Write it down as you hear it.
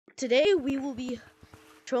Today we will be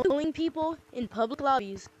trolling people in public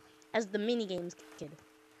lobbies as the Minigames kid.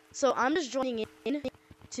 So I'm just joining in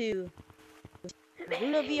to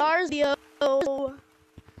Luna VR's video.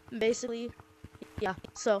 Basically, yeah.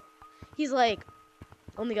 So he's like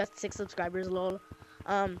only got 6 subscribers, lol.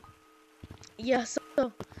 Yeah.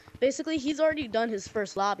 So basically, he's already done his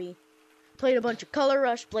first lobby. Played a bunch of Color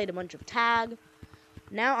Rush, played a bunch of Tag.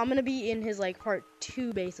 Now I'm gonna be in his like part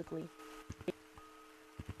 2 basically.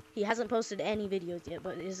 He hasn't posted any videos yet,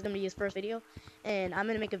 but this is gonna be his first video, and I'm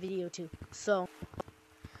gonna make a video too. So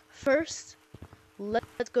first,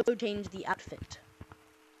 let's go change the outfit.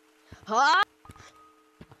 Huh?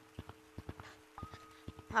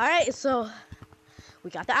 All right, so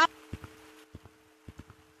we got the outfit.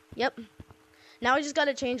 Yep. Now we just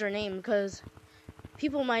gotta change our name because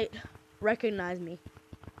people might recognize me,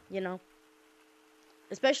 you know,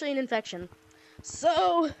 especially in infection.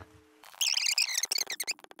 So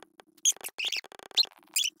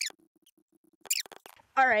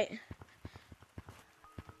alright.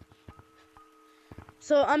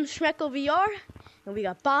 So I'm Schmeckle VR, and we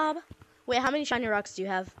got Bob. Wait, how many shiny rocks do you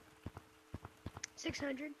have?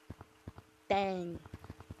 600. Dang.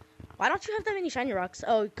 Why don't you have that many shiny rocks?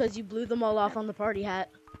 Oh, because you blew them all off on the party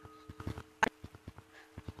hat.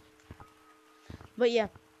 But yeah,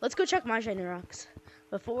 let's go check my shiny rocks.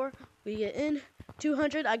 Before we get in,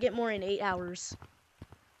 200, I get more in 8 hours.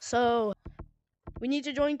 So, we need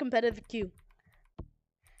to join competitive queue.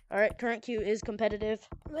 Alright, current queue is competitive.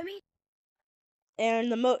 Let me.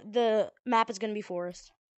 And the map is gonna be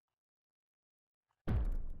forest.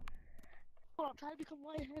 Oh, I'm trying to become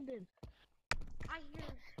light-handed. I hear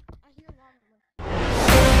lava.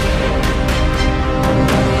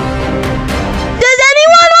 Does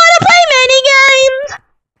anyone want to play minigames?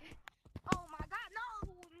 Oh my God,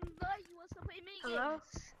 no! He wants to play minigames. Hello?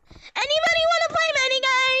 Anybody want to play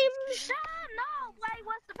minigames? Shut up! No! He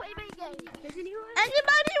wants to play minigames. Does anyone?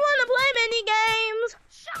 Anybody want to play minigames?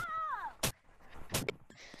 Shut up!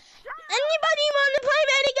 Anybody want to play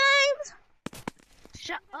minigames?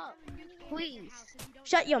 Shut up, please.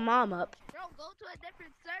 Shut your mom up. Bro, go to a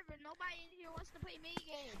different server. Nobody in here wants to play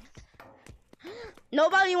minigames.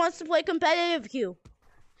 Nobody wants to play competitive queue.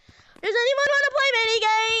 Does anyone want to play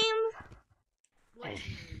minigames?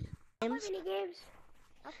 What minigames?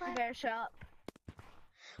 Okay. Bear shop.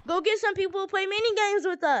 Go get some people to play minigames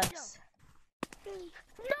with us. No,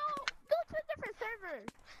 go to a different server.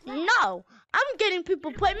 No, I'm getting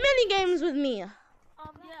people to play minigames with me. Yeah.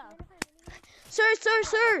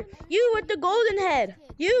 Sir, you with the golden head.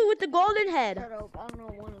 You with the golden head. Shut up, I don't know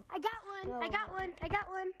one. I got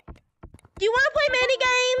one. Do you want to play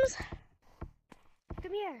minigames?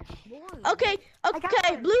 Come here. Okay,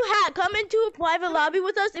 Blue Hat, come into a private lobby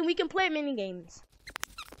with us and we can play minigames.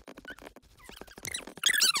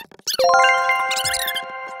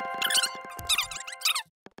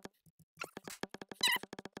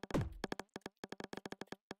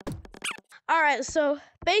 Alright, so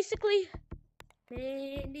basically,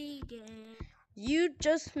 you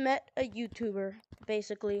just met a YouTuber,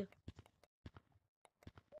 basically.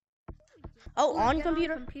 Oh, on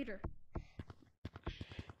computer?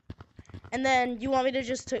 And then you want me to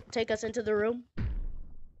just take us into the room?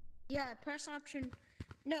 Yeah, press option.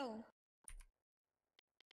 No.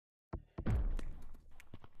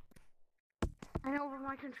 I know over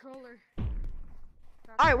my controller.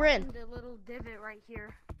 Alright, we're in. The little divot right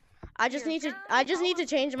here. I just need to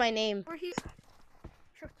change my name. Or he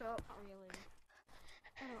shut up.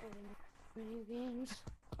 Mini games.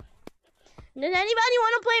 Does anybody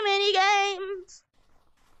want to play mini games?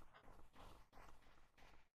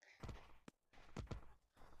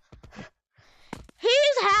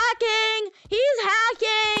 He's hacking.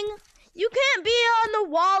 You can't be on the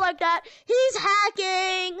wall like that. He's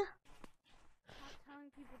hacking. Stop telling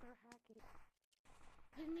people they're hacking.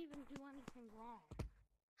 Didn't even do anything wrong.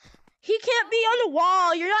 He can't be on the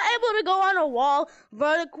wall. You're not able to go on a wall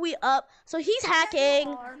vertically up. So he's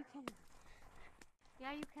hacking.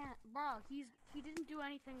 Yeah, you can't. Bro, he didn't do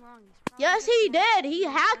anything wrong. Yes, he did. He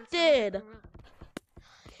hacked it.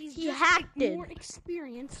 He hacked it. More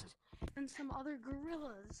experienced than some other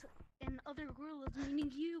gorillas. And other gorillas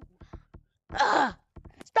meaning you. Ugh.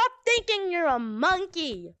 Stop thinking you're a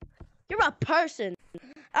monkey. You're a person.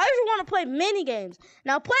 I just want to play mini games.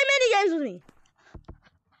 Now play mini games with me.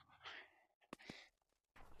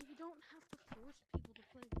 You don't have to force people to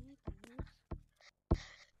play mini games.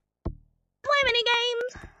 Play mini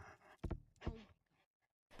games.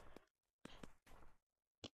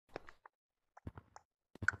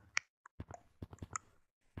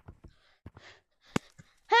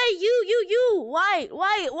 Hey, you. White.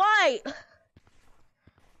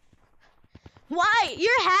 Why?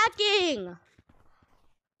 You're hacking!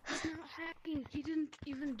 He's not hacking. He didn't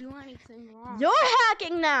even do anything wrong. You're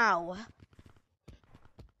hacking now!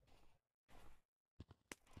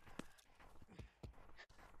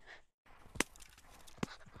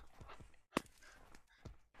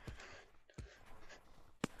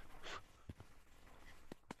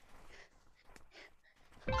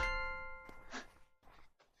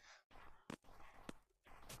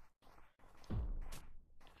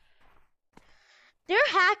 They're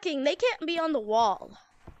hacking. They can't be on the wall.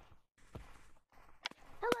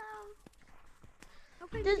 Hello. I'll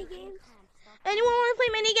play Does- minigames. Anyone want to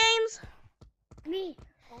play mini games? Me.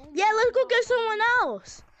 Yeah, let's go get someone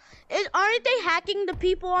else. Aren't they hacking the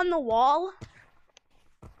people on the wall?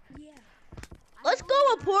 Yeah. Let's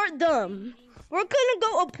go abort them. We're gonna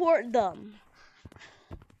go abort them.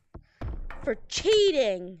 For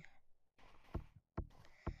cheating.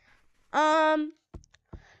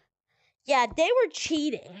 Yeah, they were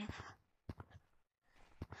cheating.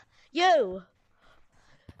 You.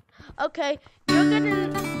 Okay,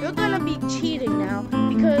 you're gonna be cheating now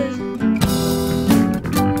because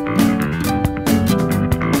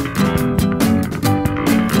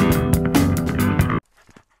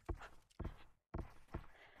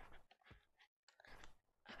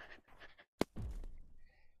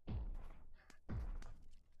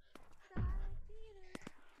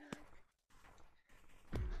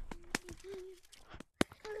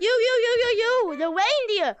you, the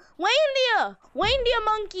reindeer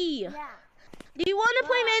monkey. Yeah. Do you want to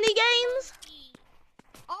play mini games?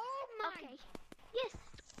 Oh my! Okay. Yes.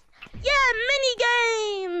 Yeah, mini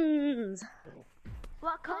games.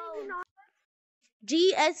 What code?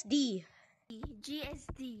 GSD.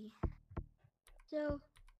 GSD. So,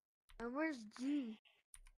 where's G?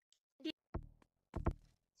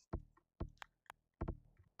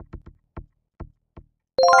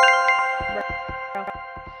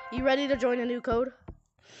 You ready to join a new code?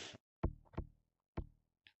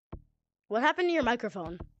 What happened to your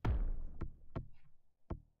microphone?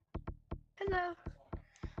 Hello.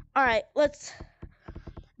 Alright,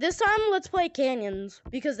 this time let's play canyons,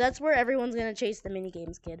 because that's where everyone's gonna chase the mini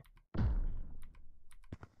games, kid.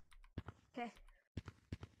 Okay.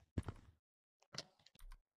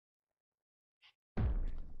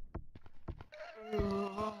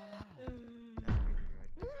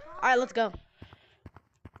 Alright, let's go.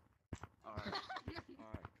 Alright, come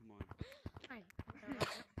on.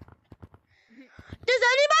 Does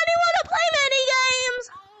anybody want to play mini games?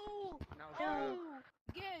 Oh,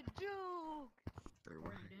 get juked.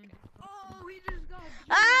 Oh, he just got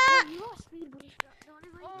juked. Ah! You lost speed, but don't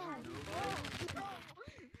even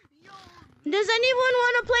Yo, Does anyone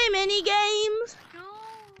want to play mini games? no.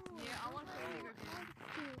 Yeah, I want to play bigger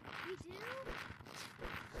game. You do?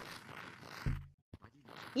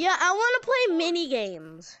 Yeah, I want to play mini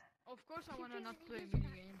games. Of course, I want to not play mini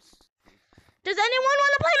games. Does anyone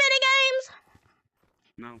want to play mini games?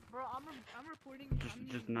 No, Bro, I'm reporting.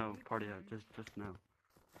 just no, party out, just no.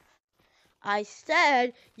 I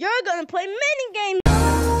said you're gonna play mini games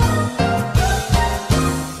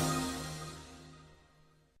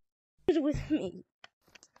with me.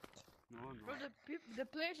 No, I'm Bro, not. the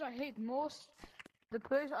players I hate most,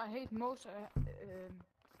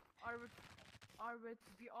 are with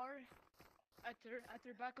VR at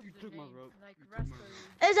their back of You the took my name, rope. like You took my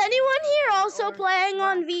Raspberry. Is anyone here also Or playing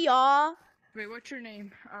on black. VR? Wait, what's your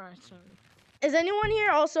name? Alright, sorry. Is anyone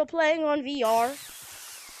here also playing on VR? What's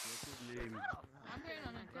his name? I'm playing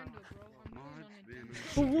on Nintendo, bro. I'm playing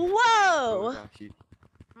on Nintendo. Whoa! Actually,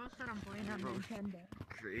 Bro said I'm playing on Bro. Nintendo.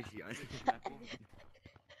 crazy. I think Schmeckle.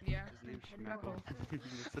 Yeah. His name's Schmeckle.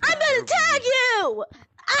 Schmeckle. I'm gonna tag you!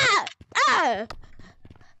 Ah! Ah!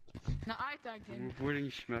 No, I tagged I'm him.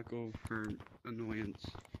 reporting Schmeckle for annoyance.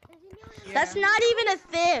 Yeah. That's not even a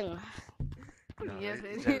thing. No, Yes,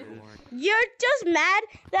 it's it is. everyone. You're just mad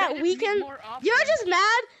that Better we meet can. more often. You're just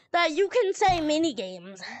mad that you can say mini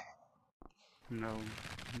games. No,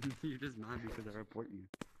 you're just mad because I report you.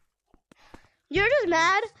 You're just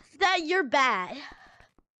mad that you're bad.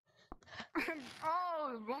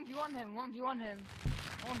 Oh, 1v1 him, 1v1 him.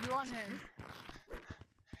 1v1 him.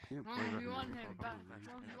 Can't play right 1v1 now. him, back.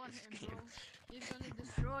 1v1 him, bro. He's gonna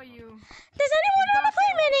destroy you. Does anyone want to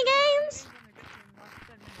play mini games?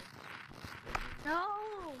 No,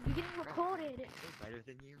 you're getting recorded. Better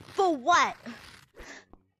than you. For what?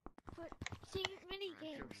 But see, mini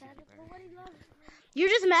games. Nobody loves. You're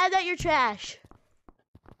just mad that you're trash.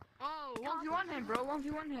 Oh, 1v1 him, bro.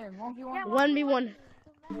 1v1 him. 1v1 Yeah, him. 1v1.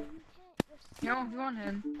 Yeah, 1v1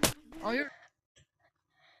 him. Oh, you're.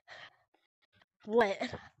 What?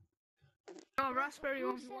 Oh, Raspberry 1v1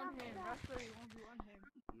 him. Raspberry 1v1 him.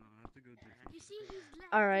 No, I have to go to. See, he's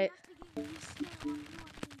left. All right. You have to get his snail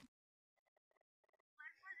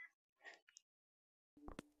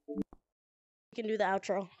on you. We can do the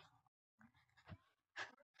outro.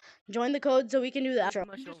 Join the code so we can do the outro.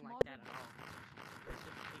 Much don't like that at all.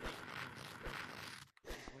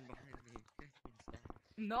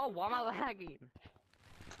 No, why am I lagging?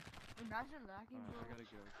 Imagine lagging, I bro. gotta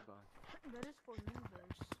go. Goodbye. That is for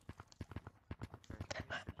noobers.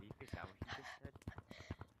 Is that what he just said?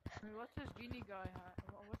 I mean, what's this genie guy?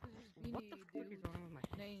 What does this genie What the fuck do? is wrong with my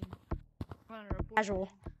Name. Come on, report. Casual.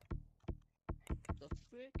 The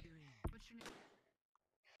frick? What's your name?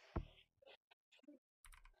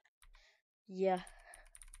 Yeah.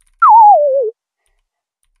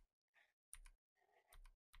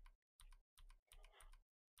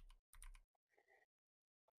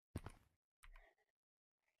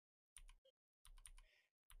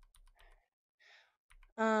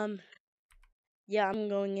 Yeah, I'm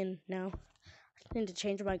going in now. I need to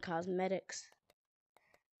change my cosmetics.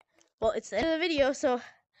 Well, it's the end of the video, so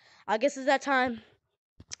I guess it's that time.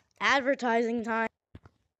 Advertising time.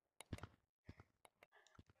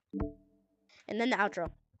 And then the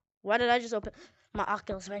outro. Why did I just open my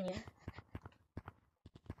Oculus menu?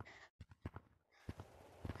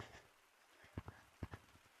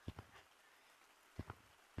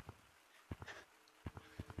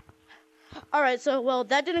 Alright, so, well,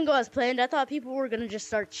 that didn't go as planned. I thought people were gonna just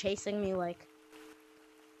start chasing me, like,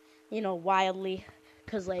 you know, wildly.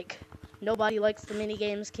 Because, like, nobody likes the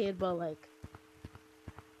minigames kid, but, like,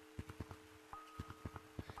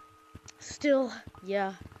 still,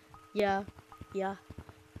 yeah.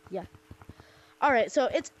 Alright, so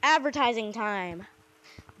it's advertising time.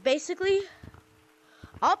 Basically,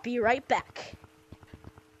 I'll be right back.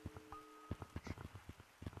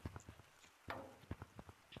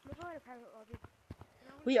 We're going to private lobby.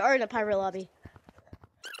 We are in a pirate lobby.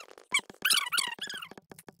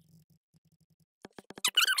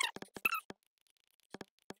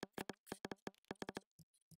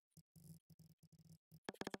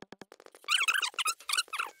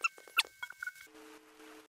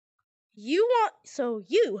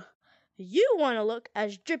 You want to look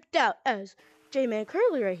as dripped out as J-Man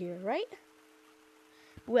Curly right here, right?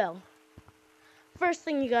 Well, first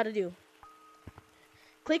thing you gotta do,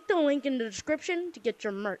 click the link in the description to get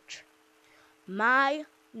your merch. My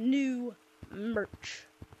new merch.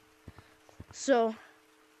 So,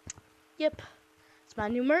 yep, it's my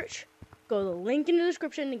new merch. Go to the link in the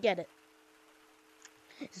description to get it.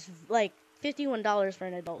 It's like $51 for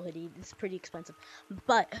an adult hoodie. It's pretty expensive.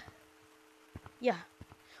 But, yeah.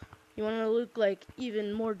 You want to look like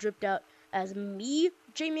even more dripped out as me,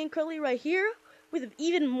 Jamie and Curly right here, with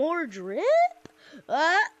even more drip?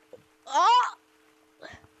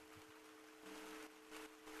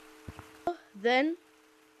 Then,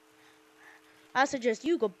 I suggest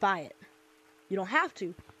you go buy it. You don't have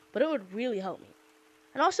to, but it would really help me.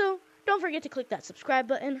 And also, don't forget to click that subscribe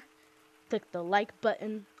button, click the like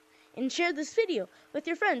button, and share this video with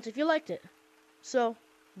your friends if you liked it. So,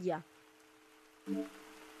 yeah.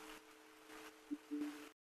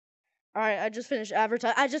 Alright, I just finished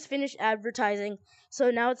advertising,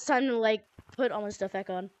 so now it's time to, like, put all my stuff back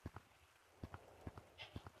on.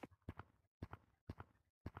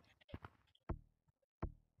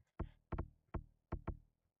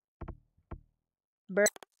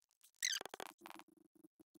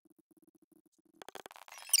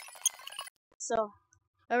 So,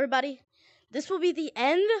 everybody, this will be the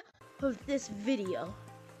end of this video.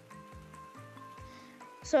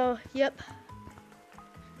 So, yep.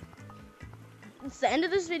 It's the end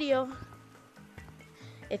of this video.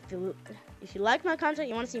 If you like my content,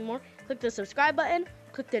 you want to see more, click the subscribe button,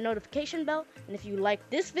 click the notification bell, and if you like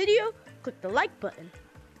this video, click the like button.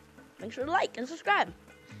 Make sure to like and subscribe.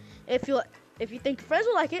 If you think your friends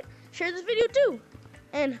will like it, share this video too.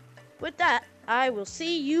 And with that, I will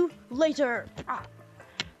see you later.